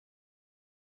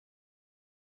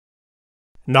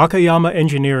Nakayama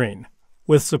Engineering,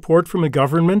 with support from the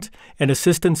government and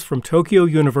assistance from Tokyo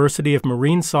University of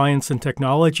Marine Science and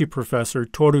Technology professor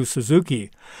Toru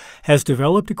Suzuki, has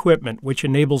developed equipment which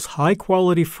enables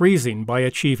high-quality freezing by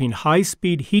achieving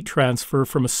high-speed heat transfer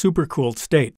from a supercooled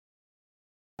state.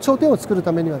 頂点を作る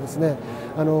ためにはですね、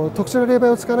特殊な冷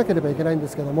媒を使わなければいけないんで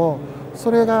すけども、そ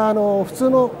れが普通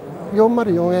の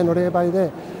 404A の冷媒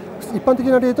で一般的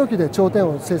な冷凍機で頂点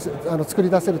を作り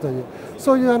出せるという、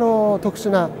そういう特殊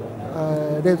な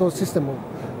冷凍システムを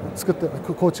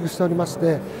構築しておりまし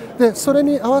て、でそれ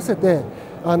に合わせて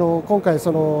今回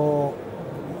その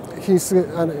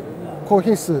高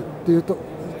品質というと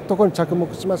ころに着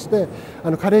目しまして、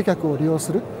過冷却を利用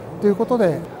するということ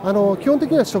で、基本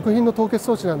的には食品の凍結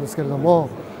装置なんですけれども、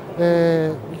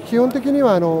基本的に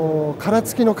は殻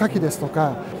付きの牡蠣ですと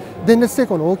か電熱抵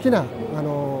抗の大きな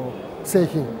製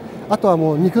品、あとは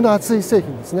もう肉の厚い製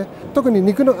品ですね。特に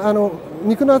肉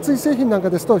の厚い製品なんか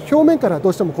ですと表面からど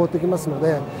うしても凍ってきますの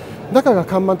で、中が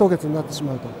干満凍結になってし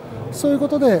まうと、そういうこ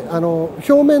とで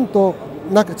表面と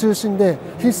中心で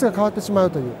品質が変わってしま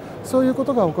うという、そういうこ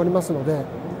とが起こりますので、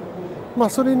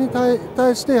それに対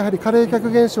してやはり過冷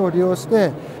却現象を利用し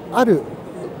てある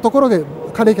ところで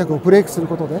過冷却をブレイクする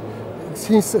ことで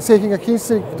製品が均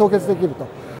質に凍結できると。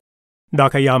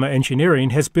Nakayama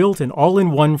Engineering has built an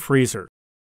all-in-one freezer.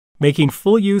 Making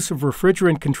full use of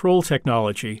refrigerant control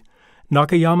technology,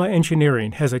 Nakayama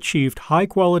Engineering has achieved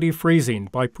high-quality freezing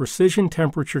by precision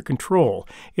temperature control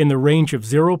in the range of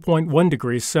 0.1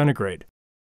 degrees centigrade.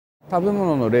 食べ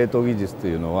物の冷凍技術と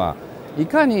いうのはい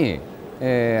かに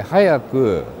早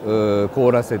く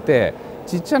凍らせて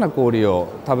ちっちゃな氷を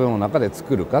食べ物の中で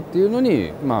作るかっていうの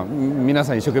に、皆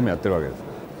さん一生懸命やってるわけで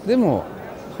す。でも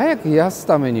早く冷やす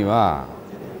ためには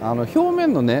表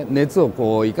面の、熱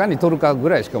をいかに取るかぐ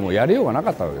らいしかもうやりようがなか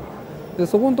ったわけです。で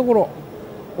そこのところ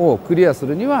をクリアす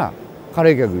るには過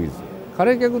冷却技術。過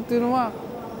冷却っていうのは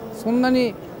そんな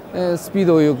にスピー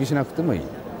ドを要求しなくてもいい。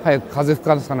早く風吹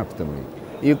かさなくてもいい。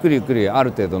ゆっくりゆっくりある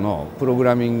程度のプログ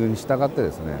ラミングに従ってで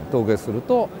すね、凍結する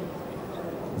と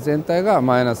全体が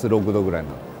マイナス6度ぐらいに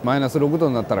なる。マイナス6度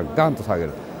になったらガンと下げ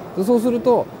る。でそうする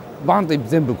とバンと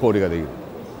全部氷ができる。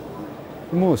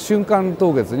もう瞬間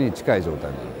凍結に近い状態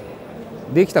になる。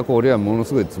できた氷はもの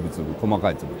すごい粒々、細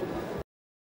かい粒。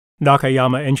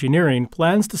Nakayama Engineering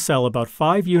plans to sell about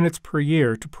 5 units per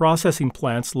year to processing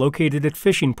plants located at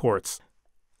fishing ports.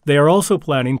 They are also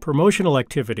planning promotional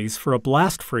activities for a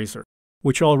blast freezer,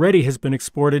 which already has been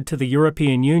exported to the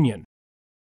European Union.